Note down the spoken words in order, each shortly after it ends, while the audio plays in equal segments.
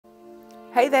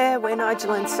Hey there, we're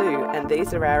Nigel and Sue, and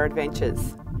these are our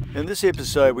adventures. In this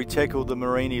episode we tackled the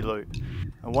Mereenie Loop,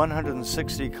 a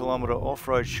 160 kilometre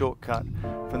off-road shortcut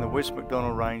from the West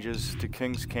Macdonnell Ranges to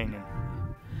Kings Canyon.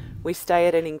 We stay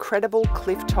at an incredible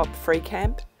cliff-top free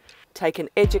camp, take an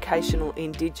educational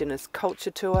Indigenous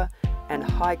culture tour, and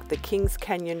hike the Kings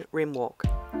Canyon Rim Walk.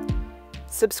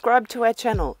 Subscribe to our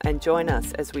channel and join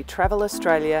us as we travel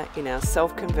Australia in our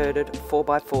self-converted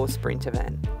 4x4 Sprinter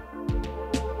van.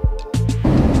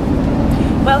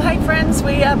 Well, hey friends,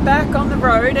 we are back on the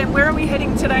road, and where are we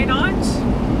heading today, Nige?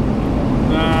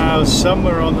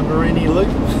 Somewhere on the Mereenie Loop.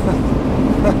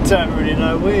 I don't really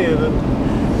know where, but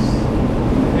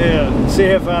yeah, see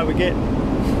how far we get.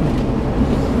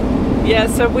 Yeah,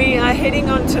 so we are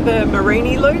heading onto the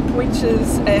Mereenie Loop, which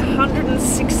is a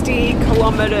 160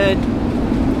 kilometre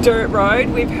dirt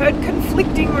road. We've heard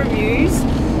conflicting reviews.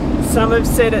 Some have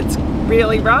said it's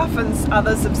really rough and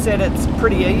others have said it's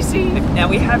pretty easy. Now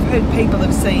we have heard people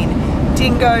have seen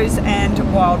dingoes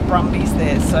and wild brumbies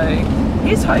there, so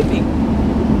here's hoping.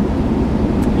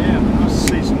 Yeah, nice to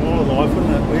see some wildlife,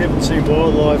 wouldn't it? We haven't seen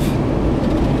wildlife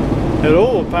at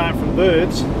all apart from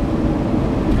birds.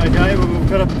 Okay, well, we've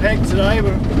got a pack today,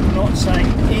 we're not saying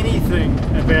anything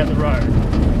about the road,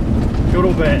 good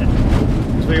or bad,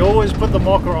 because we always put the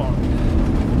mocker on.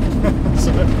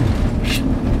 So,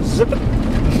 zip it.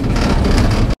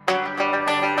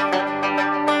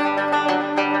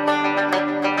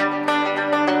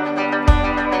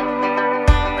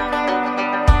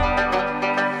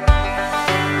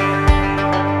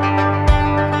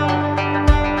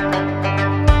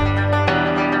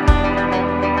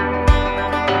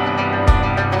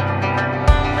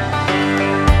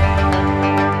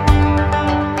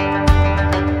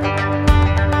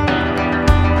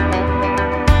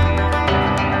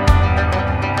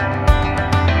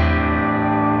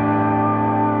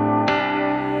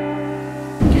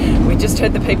 Just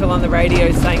heard the people on the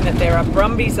radio saying that there are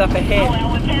brumbies up ahead. Oh,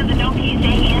 well, we found the donkeys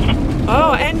there.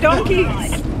 Oh, and donkeys.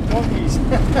 Donkeys.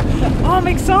 Oh, I'm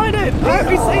excited. I hope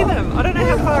we see them. I don't know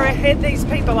how far ahead these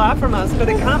people are from us, but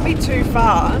it can't be too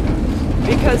far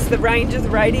because the range of the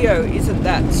radio isn't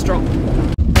that strong.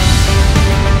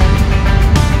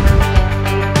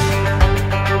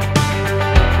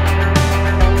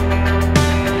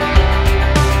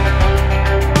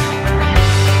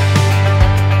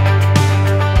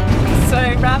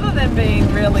 Rather than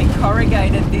being really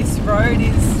corrugated, this road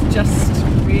is just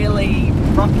really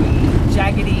rocky,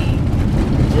 jaggedy.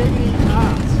 Jaggedy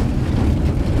arse.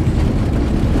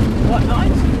 What,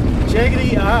 Nige?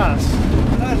 Jaggedy arse.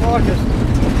 I don't like it.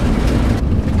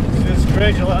 It's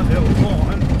gradual uphill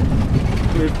climb.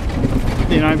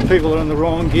 With, people are in the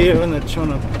wrong gear and they're trying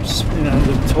to,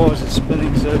 the tyres are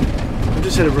spinning, so we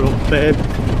just had a real bad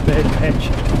patch.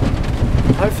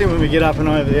 Hopefully when we get up and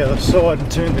over the other side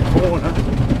and turn the corner,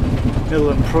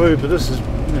 it'll improve, but this has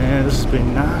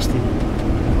been nasty.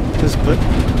 This bit.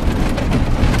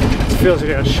 It feels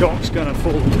like our shock's going to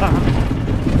fall apart.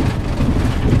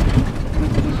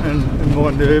 And my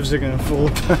nerves are going to fall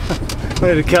apart. I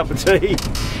had a cup of tea.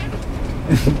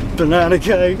 Banana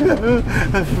cake.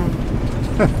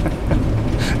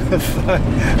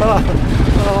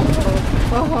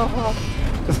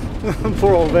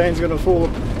 Poor old van's going to fall.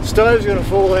 Stove's going to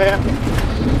fall out.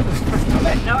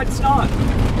 No, it's not.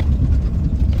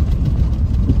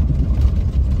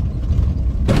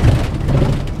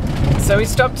 So we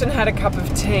stopped and had a cup of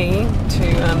tea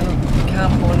to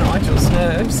calm poor Nigel's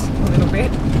nerves a little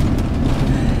bit.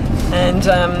 And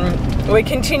we're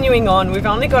continuing on. We've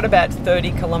only got about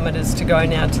 30 kilometres to go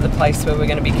now to the place where we're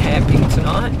going to be camping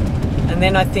tonight. And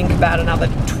then I think about another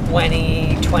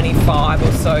 20, 25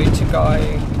 or so to go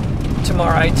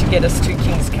tomorrow to get us to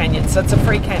Kings Canyon. So it's a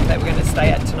free camp that we're going to stay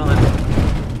at tonight.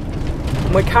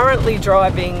 We're currently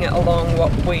driving along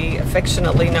what we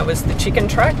affectionately know as the chicken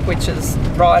track, which is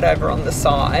right over on the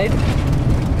side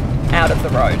out of the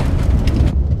road.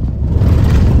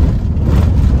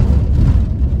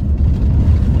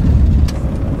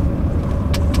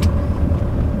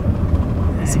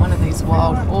 It's one of these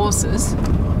wild horses.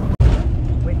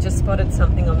 We've just spotted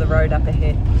something on the road up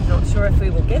ahead. Not sure if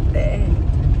we will get there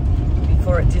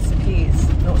before it disappears.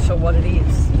 Not sure what it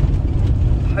is.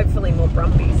 Hopefully more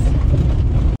brumbies.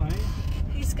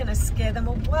 He's gonna scare them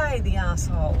away, the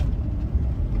asshole.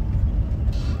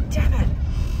 Damn it.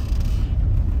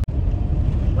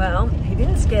 Well, he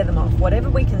didn't scare them off. Whatever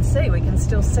we can see, we can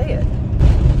still see it.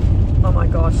 Oh my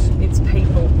gosh, it's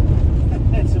people.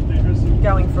 That's embarrassing.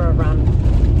 Going for a run.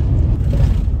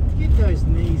 Get those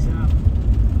knees up.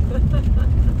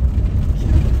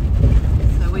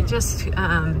 So we're just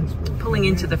pulling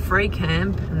into the free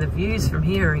camp, and the views from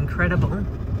here are incredible.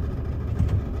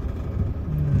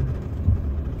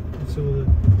 Saw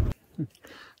the...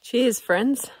 Cheers,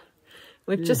 friends.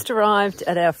 We've just arrived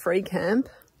at our free camp.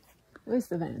 Where's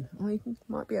the van? Oh, you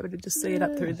might be able to just see it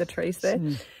up through the trees there.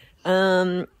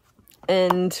 And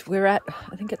we're at,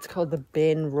 I think it's called the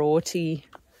Ben Rorty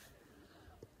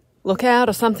Lookout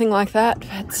or something like that.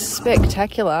 It's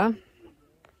spectacular.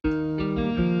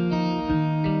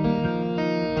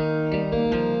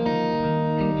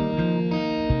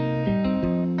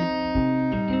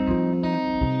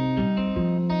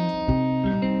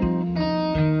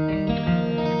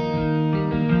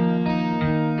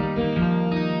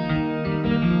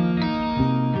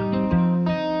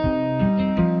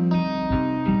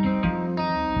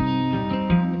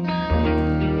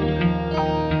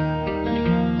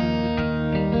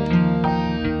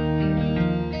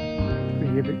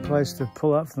 Place to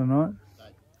pull up for the night.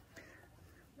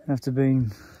 After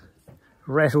being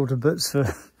rattled to bits for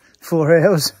 4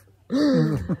 hours.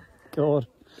 God.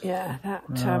 Yeah, that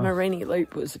Mereenie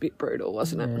Loop was a bit brutal,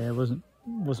 wasn't it? Yeah, it wasn't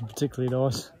particularly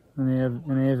nice in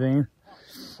our van.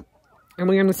 And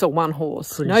we only saw one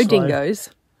horse. Pretty no slow. dingoes.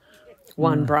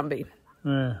 One Brumby.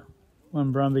 Yeah,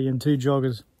 one Brumby and 2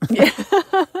 joggers.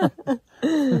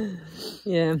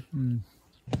 Yeah.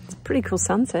 It's a pretty cool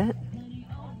sunset.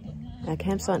 Our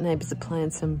campsite neighbours are playing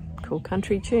some cool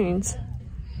country tunes.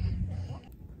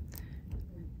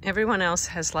 Everyone else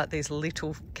has like these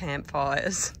little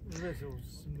campfires.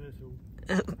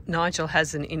 Nigel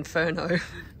has an inferno.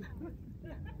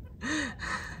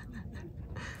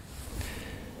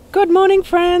 Good morning,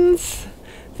 friends.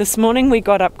 This morning we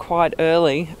got up quite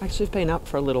early. Actually, we've been up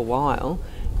for a little while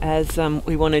as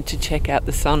we wanted to check out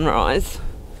the sunrise.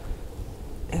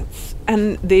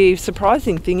 And the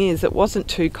surprising thing is it wasn't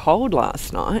too cold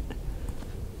last night.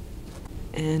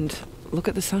 And look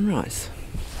at the sunrise.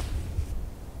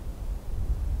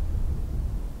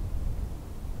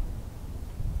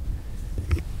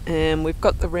 And we've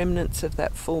got the remnants of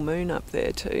that full moon up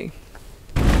there too.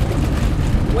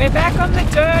 We're back on the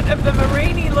dirt of the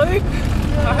Mereenie Loop.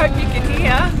 I hope you can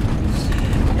hear.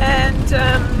 And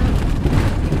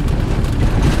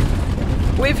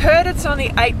we've heard it's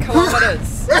only 8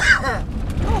 kilometres.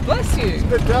 Oh, bless you. It's a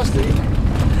bit dusty.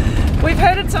 We've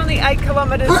heard it's only 8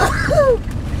 kilometres.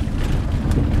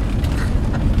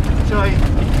 Sorry.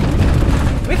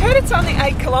 We've heard it's only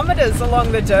 8 kilometres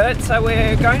along the dirt, so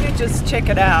we're going to just check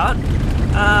it out.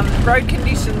 Road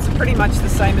conditions are pretty much the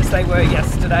same as they were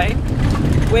yesterday.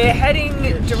 We're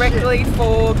heading directly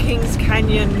for Kings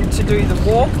Canyon to do the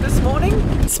walk this morning.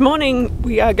 This morning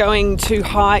we are going to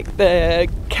hike the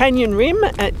canyon rim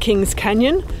at Kings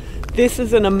Canyon. This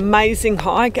is an amazing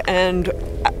hike and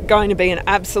going to be an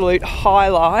absolute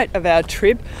highlight of our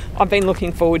trip. I've been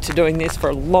looking forward to doing this for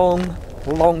a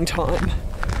long time.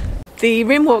 The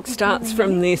rim walk starts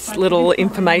from this little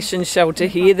information shelter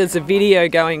here. There's a video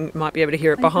going, you might be able to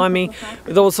hear it behind me,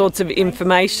 with all sorts of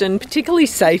information, particularly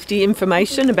safety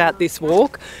information about this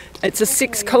walk. It's a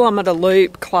 6 kilometre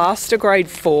loop, classed to grade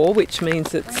 4, which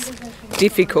means it's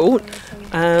difficult.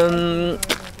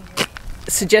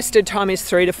 Suggested time is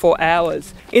 3 to 4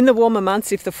 hours. In the warmer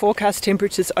months, if the forecast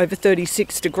temperature is over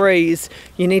 36 degrees,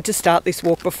 you need to start this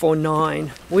walk before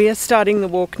 9. We are starting the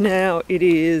walk now. It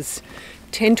is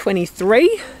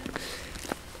 10:23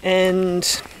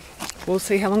 and we'll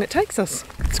see how long it takes us.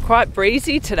 It's quite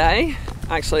breezy today.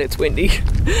 Actually, it's windy.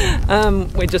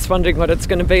 We're just wondering what it's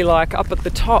going to be like up at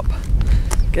the top.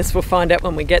 Guess we'll find out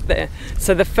when we get there.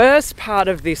 So the first part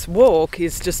of this walk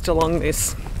is just along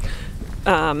this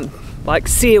like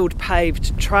sealed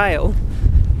paved trail.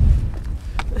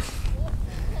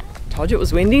 Told you it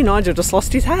was windy. Nigel just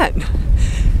lost his hat.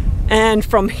 And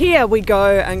from here we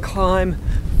go and climb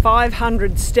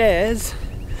 500 stairs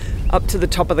up to the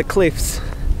top of the cliffs.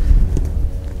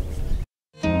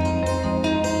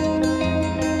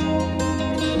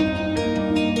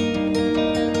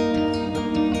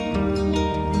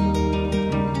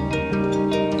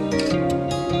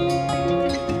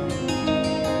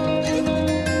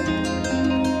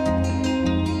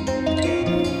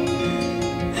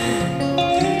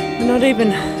 We're not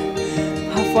even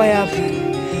halfway up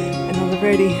and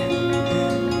already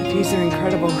the views are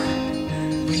incredible.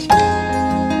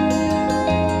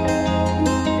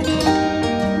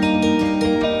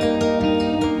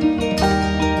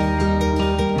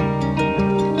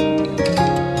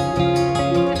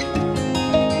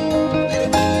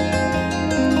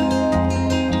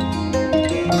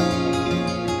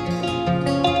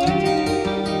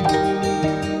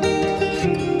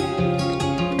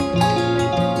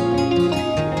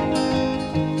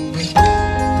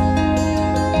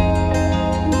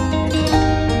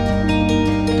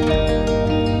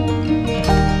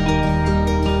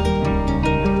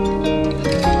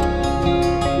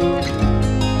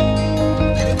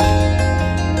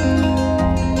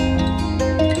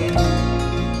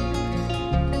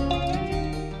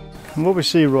 what we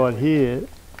see right here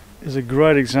is a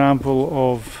great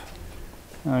example of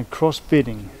cross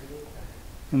bedding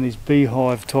in these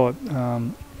beehive type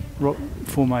rock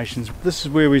formations. This is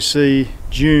where we see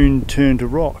dune turn to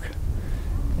rock,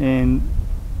 and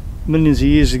millions of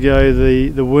years ago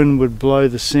the wind would blow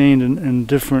the sand in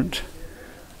different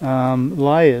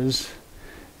layers,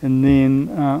 and then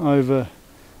over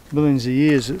millions of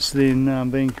years it's then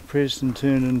being compressed and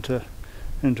turned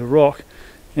into rock.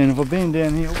 And if I bend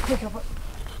down here, I'll pick up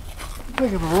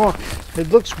a rock.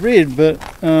 It looks red, but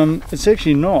it's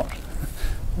actually not.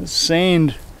 It's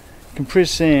sand,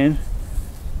 compressed sand,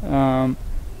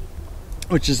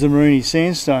 which is the Mereenie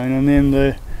sandstone, and then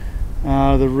the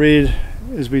red,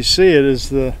 as we see it, is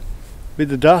the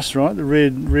dust, right? The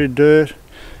red dirt,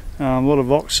 a lot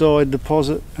of oxide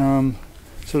deposit,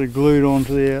 sort of glued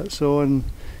onto the outside, and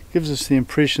gives us the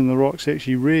impression the rock's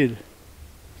actually red.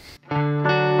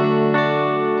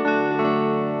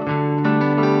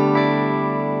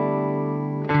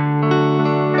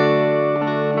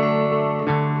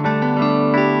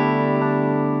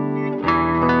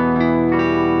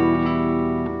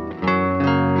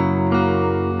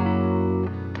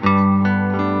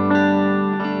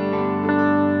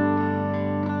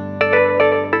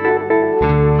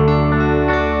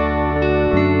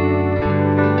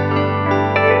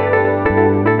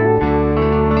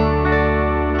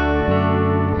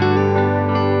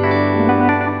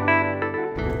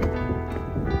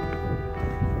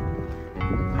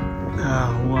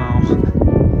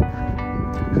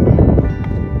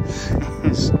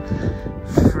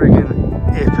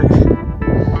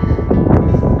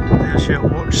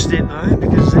 Step though,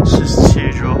 because it's just a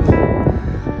teardrop.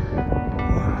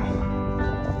 Wow.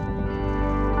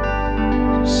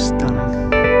 Just stunning.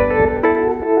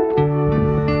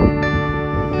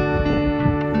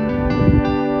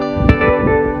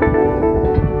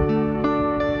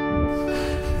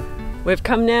 We've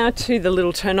come now to the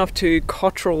little turn off to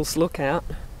Cottrell's Lookout.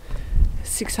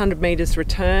 600 metres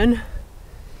return.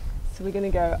 So we're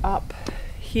going to go up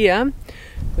here.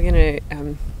 We're going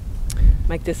to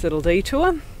make this little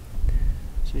detour.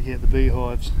 Check out the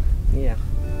beehives. Yeah.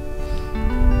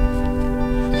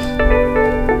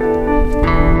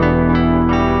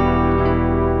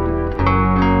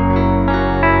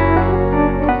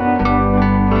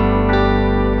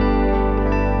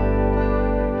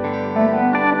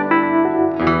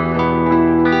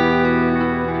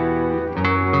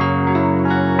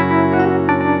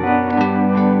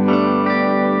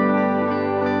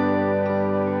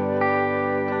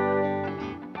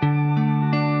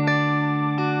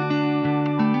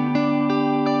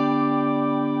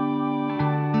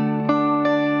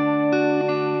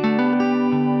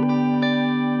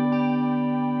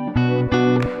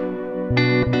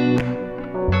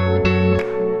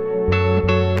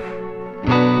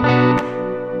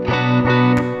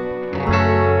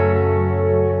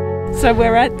 So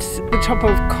we're at the top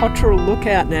of Cottrell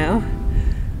Lookout now.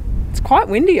 It's quite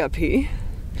windy up here,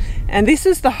 and this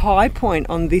is the high point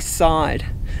on this side.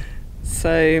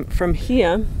 So from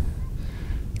here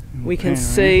we can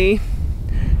see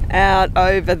out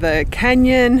over the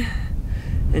canyon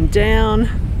and down.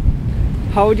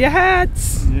 Hold your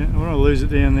hats. Yeah, I want to lose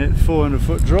it down that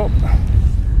 400-foot drop.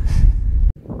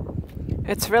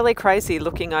 It's really crazy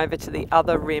looking over to the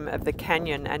other rim of the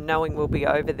canyon and knowing we'll be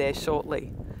over there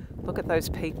shortly. Look at those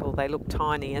people, they look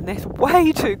tiny and they're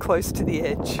way too close to the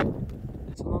edge.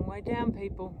 It's a long way down,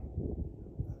 people.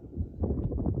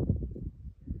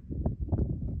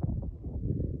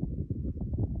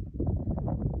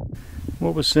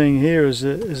 What we're seeing here is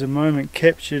a moment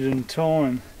captured in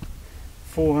time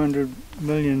 400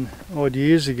 million odd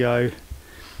years ago,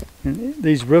 and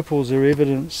these ripples are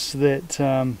evidence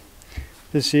that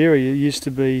this area used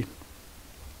to be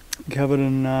covered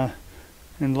in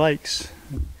lakes.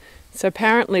 So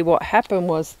apparently what happened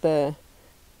was there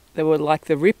were like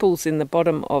the ripples in the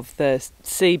bottom of the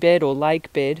seabed or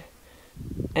lake bed,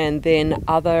 and then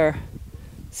other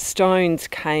stones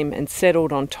came and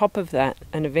settled on top of that,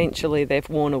 and eventually they've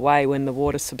worn away when the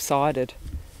water subsided.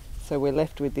 So we're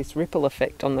left with this ripple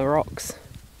effect on the rocks.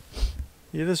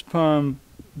 Yeah, this poem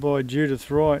by Judith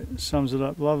Wright sums it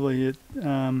up lovely. It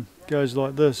goes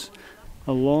like this: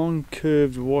 a long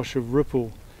curved wash of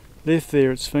ripple left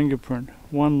there its fingerprint,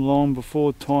 one long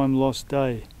before time lost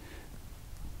day.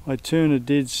 I turn a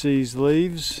dead sea's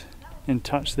leaves and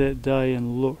touch that day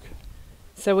and look.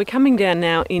 So we're coming down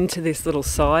now into this little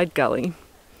side gully.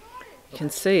 You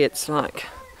can see it's like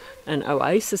an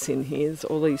oasis in here. There's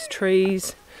all these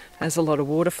trees, there's a lot of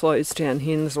water flows down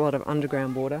here, and there's a lot of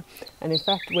underground water. And in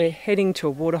fact we're heading to a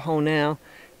waterhole now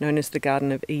known as the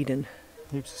Garden of Eden.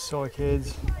 Heaps of psych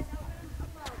heads.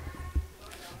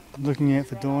 looking out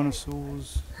for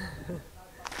dinosaurs.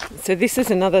 So this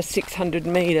is another 600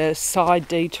 metre side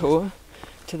detour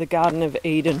to the Garden of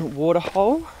Eden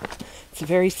waterhole. It's a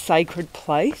very sacred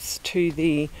place to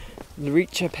the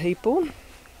richer people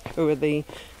who are the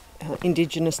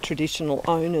Indigenous traditional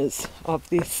owners of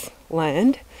this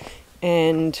land,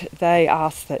 and they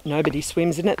ask that nobody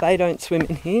swims in it. They don't swim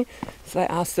in here, so they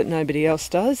ask that nobody else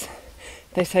does.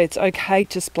 They say it's okay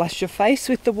to splash your face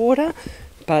with the water,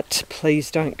 but please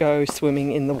don't go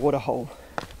swimming in the waterhole.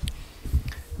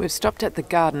 We've stopped at the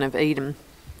Garden of Eden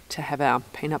to have our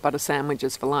peanut butter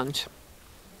sandwiches for lunch.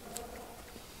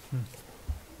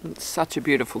 It's such a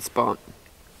beautiful spot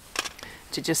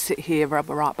to just sit here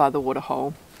right by the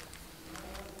waterhole.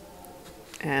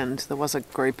 And there was a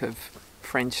group of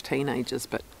French teenagers,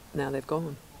 but now they've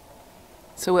gone.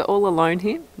 So we're all alone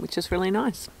here, which is really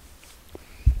nice.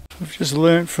 We've just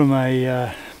learnt from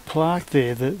a plaque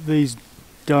there that these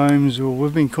domes, or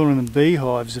we've been calling them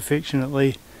beehives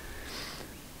affectionately,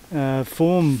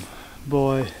 formed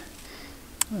by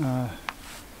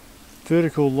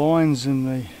vertical lines in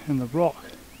the rock,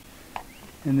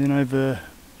 and then over,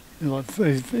 like,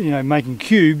 you know, making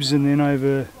cubes, and then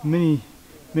over many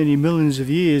millions of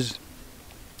years,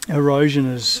 erosion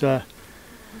has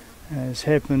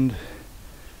happened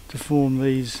to form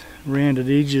these rounded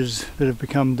edges that have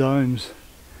become domes.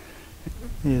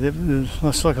 Yeah,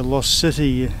 it's like a lost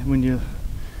city when you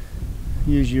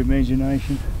use your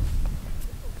imagination.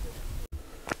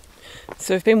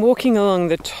 So we've been walking along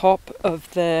the top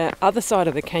of the other side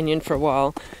of the canyon for a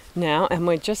while now, and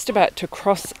we're just about to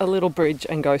cross a little bridge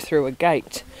and go through a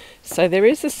gate. So there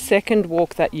is a second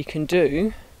walk that you can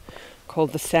do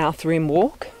called the South Rim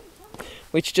Walk,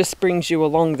 which just brings you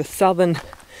along the southern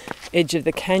edge of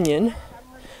the canyon,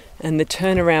 and the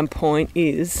turnaround point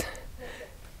is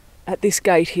at this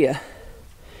gate here.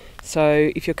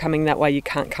 So if you're coming that way, you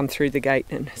can't come through the gate,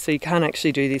 and so you can't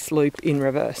actually do this loop in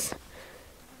reverse.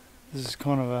 This is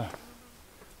kind of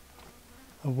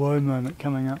a woe moment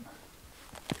coming up.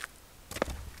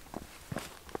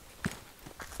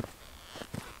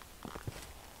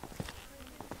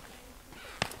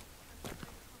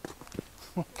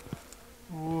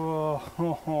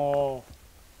 Whoa.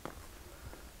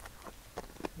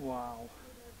 Wow.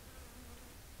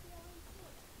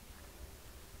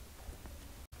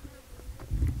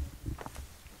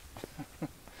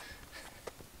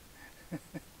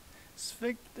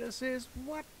 Sphincter says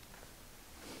what?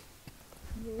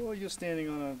 Oh, you're standing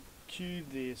on a cube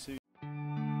there, Sue.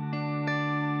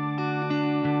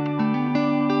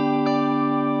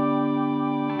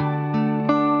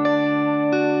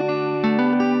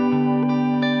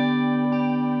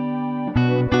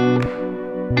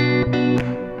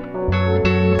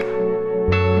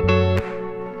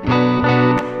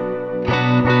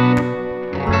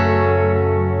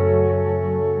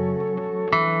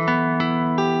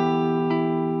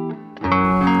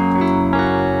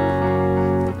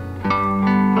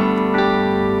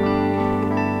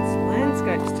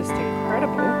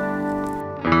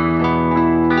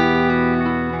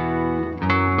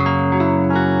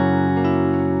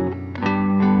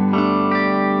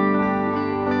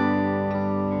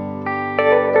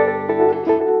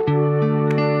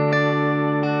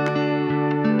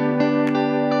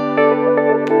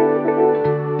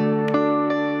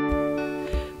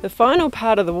 The final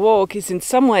part of the walk is in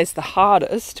some ways the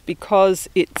hardest because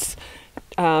it's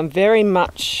very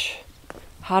much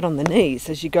hard on the knees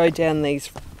as you go down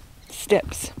these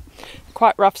steps.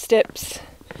 Quite rough steps,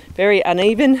 very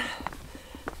uneven,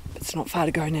 but it's not far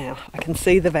to go now. I can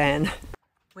see the van.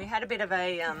 We had a bit of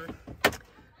a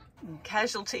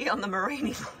casualty on the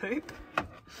Mereenie Loop.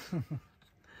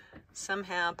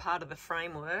 Somehow part of the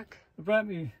framework. I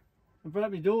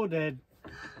broke my door, Dad.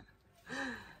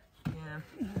 Yeah,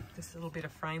 this little bit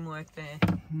of framework there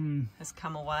has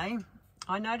come away.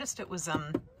 I noticed it was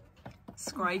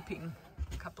scraping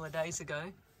a couple of days ago.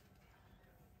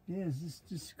 Yeah, it's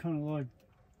just kind of like...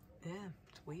 Yeah,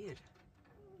 it's weird.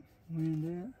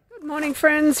 Weird out. Good morning,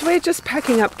 friends. We're just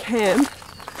packing up camp.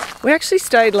 We actually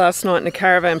stayed last night in a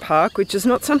caravan park, which is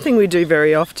not something we do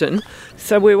very often.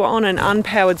 So we were on an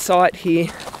unpowered site here.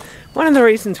 One of the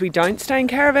reasons we don't stay in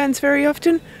caravans very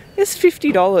often is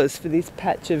 $50 for this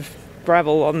patch of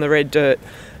gravel on the red dirt.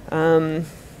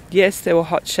 Yes, there were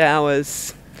hot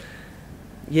showers.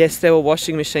 Yes, there were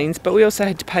washing machines, but we also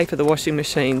had to pay for the washing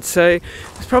machine. So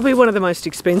it's probably one of the most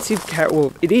expensive,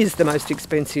 well, it is the most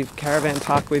expensive caravan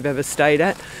park we've ever stayed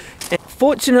at. And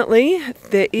fortunately,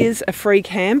 there is a free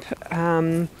camp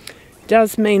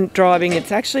does mean driving.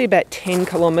 It's actually about 10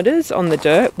 kilometres on the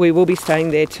dirt. We will be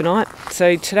staying there tonight.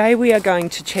 So today we are going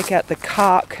to check out the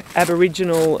Karrke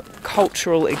Aboriginal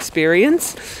cultural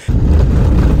experience.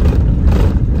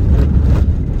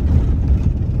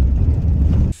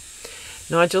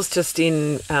 Nigel's just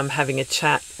in having a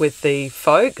chat with the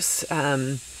folks,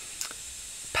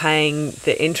 paying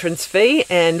the entrance fee,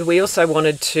 and we also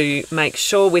wanted to make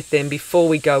sure with them before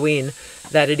we go in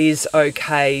that it is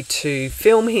okay to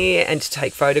film here and to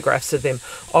take photographs of them.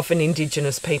 Often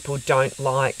Indigenous people don't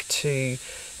like to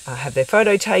have their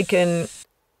photo taken.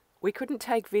 We couldn't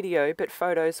take video, but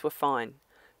photos were fine.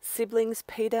 Siblings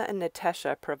Peter and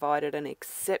Natasha provided an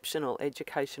exceptional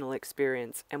educational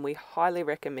experience, and we highly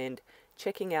recommend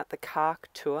checking out the Karrke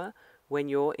tour when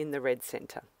you're in the Red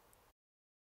Centre.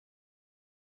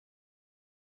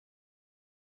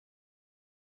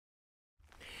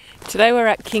 Today we're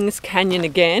at Kings Canyon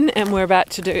again, and we're about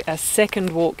to do a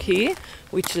second walk here,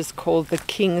 which is called the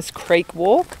Kings Creek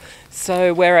Walk.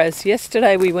 So whereas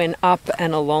yesterday we went up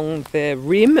and along the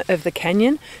rim of the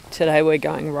canyon, today we're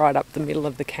going right up the middle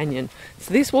of the canyon.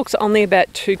 So this walk's only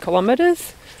about 2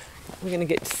 kilometres. We're going to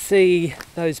get to see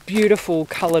those beautiful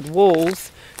coloured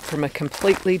walls from a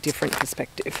completely different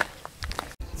perspective.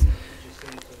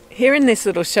 Here in this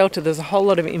little shelter there's a whole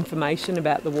lot of information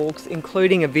about the walks,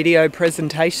 including a video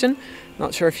presentation.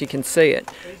 Not sure if you can see it.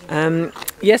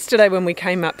 Yesterday when we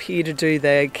came up here to do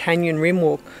the canyon rim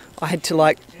walk, I had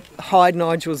to hide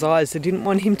Nigel's eyes. I didn't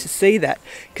want him to see that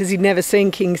because he'd never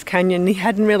seen Kings Canyon. He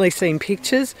hadn't really seen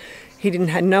pictures. He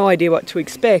had no idea what to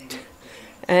expect,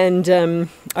 and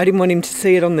I didn't want him to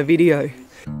see it on the video.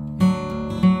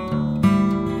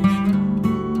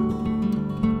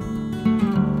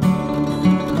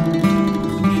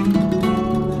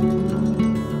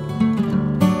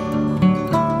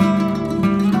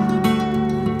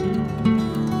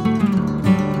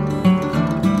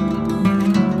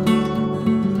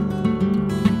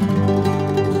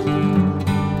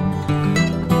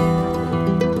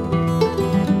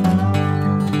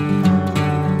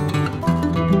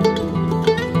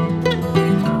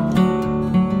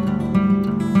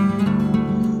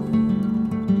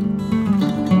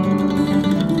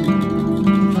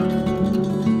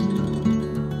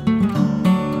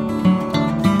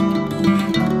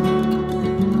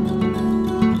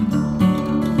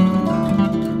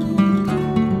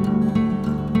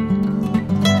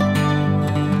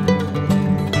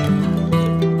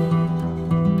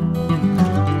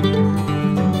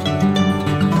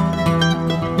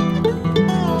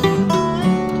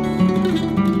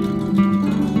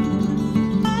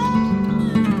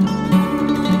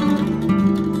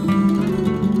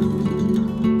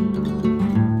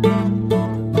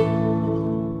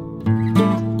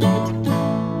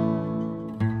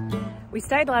 We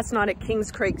stayed last night at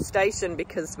Kings Creek Station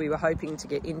because we were hoping to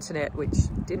get internet, which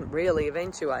didn't really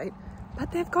eventuate,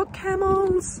 but they've got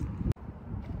camels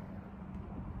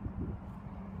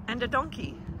and a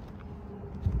donkey,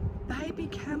 baby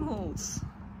camels.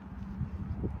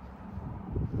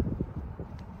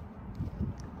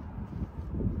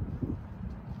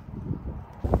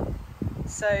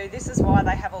 So this is why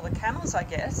they have all the camels, I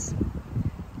guess.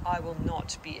 I will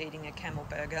not be eating a camel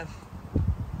burger.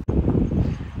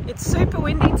 It's super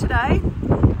windy today.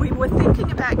 We were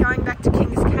thinking about going back to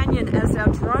Kings Canyon as our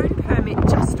drone permit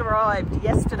just arrived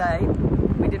yesterday.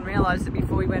 We didn't realise it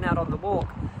before we went out on the walk.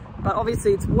 But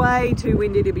obviously it's way too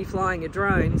windy to be flying a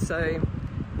drone, so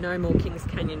no more Kings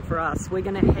Canyon for us. We're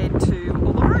going to head to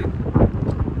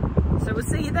Uluru. So we'll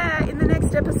see you there in the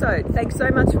next episode. Thanks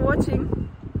so much for watching.